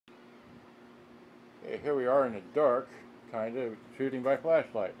Okay, here we are in the dark, kind of shooting by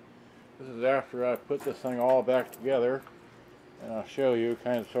flashlight. This is after I put this thing all back together, and I'll show you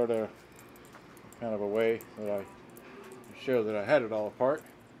kind of a way that I show that I had it all apart.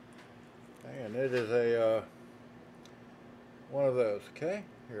 And it is a one of those. Okay,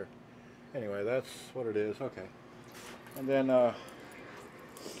 here. Anyway, that's what it is. Okay, and then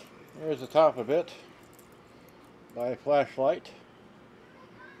there's the top of it by flashlight.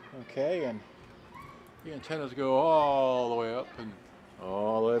 Okay, and the antennas go all the way up and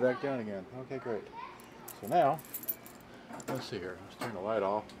all the way back down again. Okay, great. So now, let's see here. Let's turn the light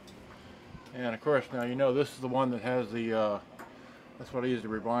off. And of course, now you know this is the one that has the, that's what I use to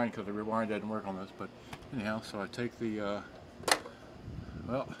rewind, because the rewind doesn't work on this. But anyhow, so I take the,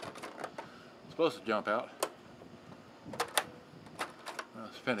 well, it's supposed to jump out. Well,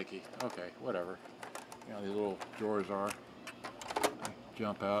 it's finicky. Okay, whatever. You know, these little drawers are.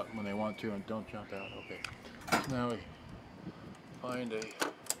 Jump out when they want to and don't jump out. Okay. So now we find that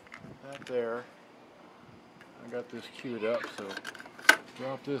there. I got this queued up, so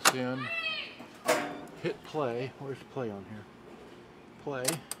drop this in. Hit play. Where's play on here? Play.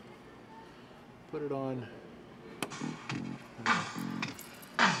 Put it on.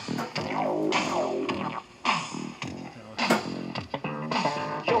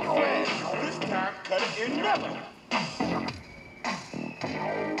 Your friend, this time cut it in rubber.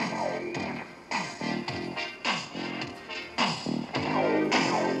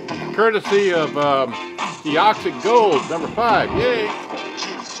 Courtesy of Deoxit Gold, number 5. Yay!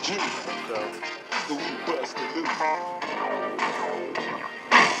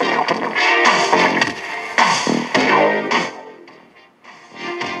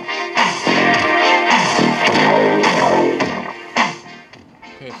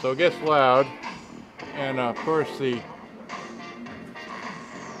 Okay, so it gets loud, and of course the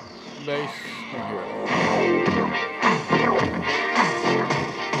bass.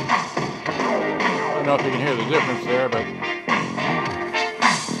 I don't know if you can hear the difference there, but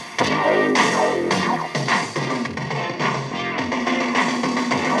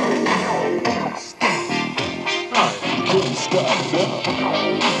Can't stop now.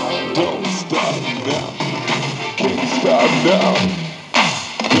 Don't stop now. Can't stop now.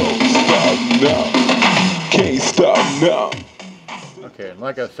 Don't stop now. Can't stop now. okay, and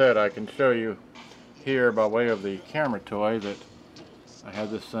like I said, I can show you here by way of the camera toy that I had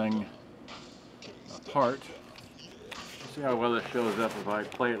this thing apart. See how well it shows up if I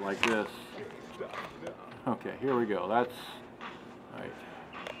play it like this. Okay, here we go. That's right.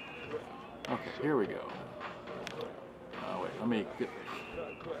 Okay, here we go. Oh wait, let me get.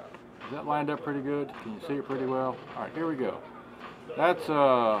 Is that lined up pretty good? Can you see it pretty well? All right, here we go. That's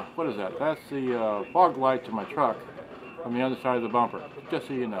what is that? That's the fog light to my truck on the other side of the bumper. Just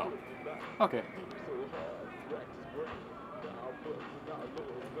so you know. Okay.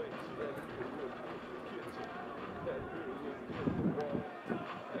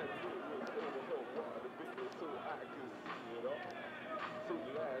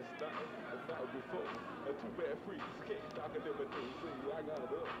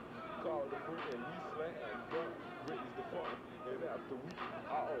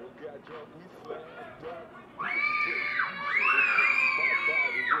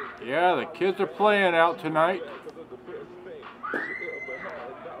 Yeah, the kids are playing out tonight.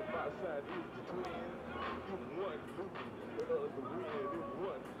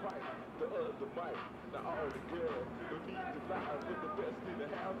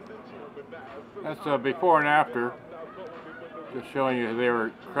 That's before and after. Just showing you they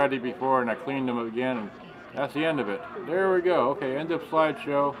were cruddy before and I cleaned them again, and that's the end of it. There we go. Okay, end of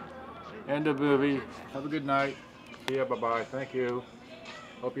slideshow. End of movie. Have a good night. See ya. Bye-bye. Thank you.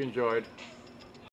 Hope you enjoyed.